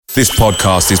This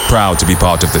podcast is proud to be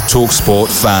part of the TalkSport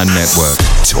Fan Network.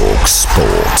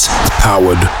 TalkSport.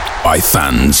 Powered by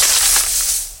fans.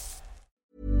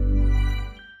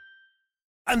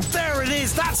 And there it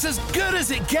is, that's as good as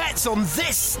it gets on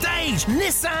this stage.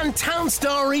 Nissan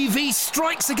Townstar EV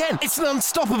strikes again. It's an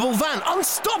unstoppable van,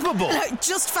 unstoppable.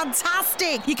 Just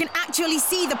fantastic. You can actually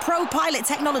see the Pro Pilot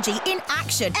technology in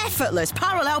action. Effortless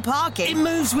parallel parking. It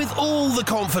moves with all the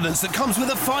confidence that comes with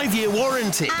a 5-year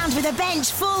warranty. And with a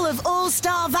bench full of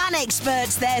all-star van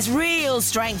experts, there's real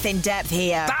strength in depth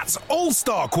here. That's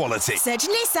all-star quality. Search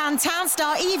Nissan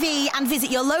Townstar EV and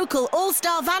visit your local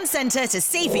all-star van centre to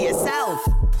see for yourself.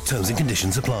 Terms and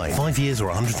conditions apply. 5 years or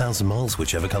 100,000 miles,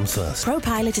 whichever comes first. Pro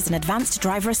Pilot is an advanced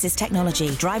driver assist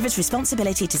technology. Driver's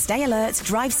responsibility to stay alert,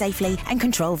 drive safely and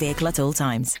control vehicle at all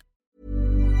times.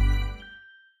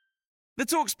 The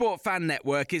TalkSport Fan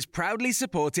Network is proudly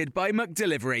supported by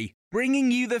McDelivery, bringing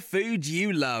you the food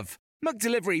you love.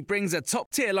 McDelivery brings a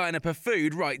top-tier lineup of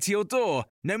food right to your door.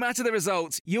 No matter the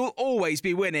result, you'll always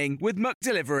be winning with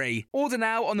McDelivery. Order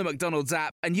now on the McDonald's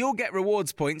app and you'll get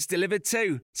rewards points delivered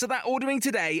too. So that ordering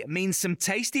today means some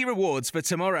tasty rewards for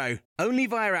tomorrow. Only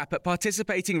via app at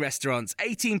participating restaurants.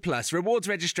 18 plus. Rewards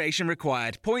registration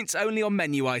required. Points only on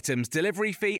menu items.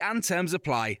 Delivery fee and terms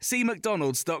apply. See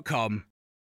mcdonalds.com.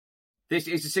 This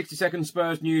is the 60-second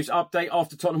Spurs news update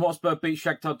after Tottenham Hotspur beat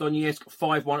Shakhtar Donetsk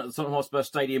 5-1 at the Tottenham Hotspur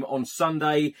Stadium on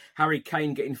Sunday. Harry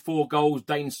Kane getting 4 goals,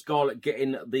 Dane Scarlett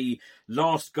getting the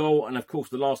last goal and, of course,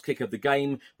 the last kick of the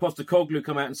game. Postecoglou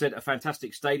come out and said, a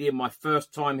fantastic stadium, my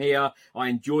first time here. I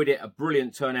enjoyed it, a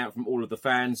brilliant turnout from all of the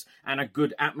fans and a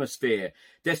good atmosphere.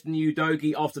 Destiny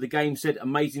Udogie, after the game, said,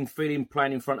 amazing feeling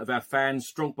playing in front of our fans,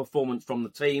 strong performance from the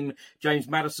team. James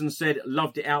Maddison said,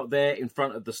 loved it out there in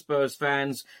front of the Spurs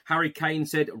fans. Harry Kane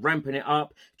said, ramping it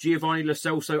up. Giovanni Lo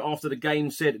Celso, after the game,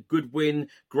 said, good win,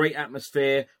 great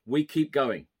atmosphere, we keep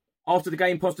going. After the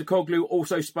game, Postecoglou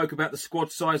also spoke about the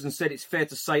squad size and said it's fair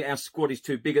to say our squad is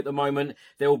too big at the moment.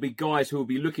 There will be guys who will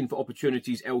be looking for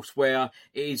opportunities elsewhere.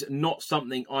 It is not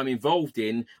something I'm involved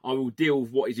in. I will deal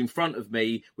with what is in front of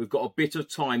me. We've got a bit of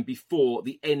time before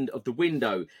the end of the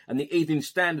window. And the Evening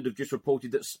Standard have just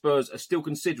reported that Spurs are still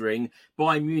considering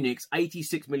Bayern Munich's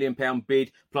 £86 million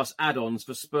bid plus add-ons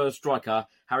for Spurs striker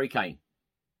Harry Kane.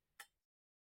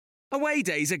 Away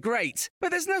days are great,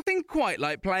 but there's nothing quite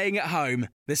like playing at home.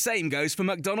 The same goes for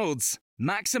McDonald's.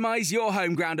 Maximise your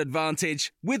home ground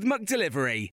advantage with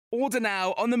McDelivery. Order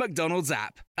now on the McDonald's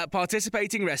app. At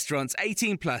participating restaurants,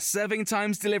 18 plus, serving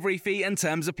times, delivery fee and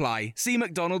terms apply. See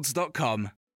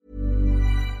mcdonalds.com.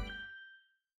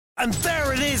 And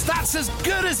there it is, that's as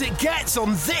good as it gets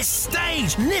on this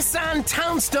stage. Nissan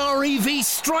Townstar EV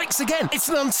strikes again. It's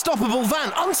an unstoppable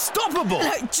van, unstoppable.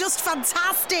 Just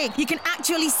fantastic. You can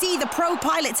actually see the Pro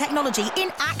Pilot technology in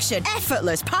action.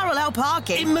 Effortless parallel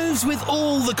parking. It moves with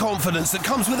all the confidence that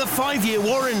comes with a 5-year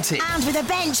warranty. And with a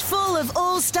bench full of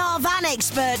all-star van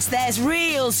experts, there's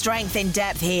real strength in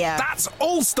depth here. That's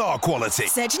all-star quality.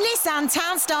 Search Nissan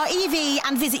Townstar EV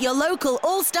and visit your local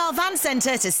all-star van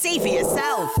centre to see for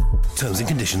yourself. Terms and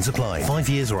conditions apply. 5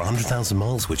 years or 100,000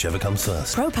 miles, whichever comes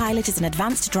first. Pro Pilot is an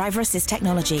advanced driver assist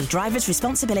technology. Driver's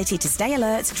responsibility to stay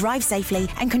alert, drive safely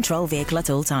and control vehicle at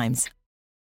all times.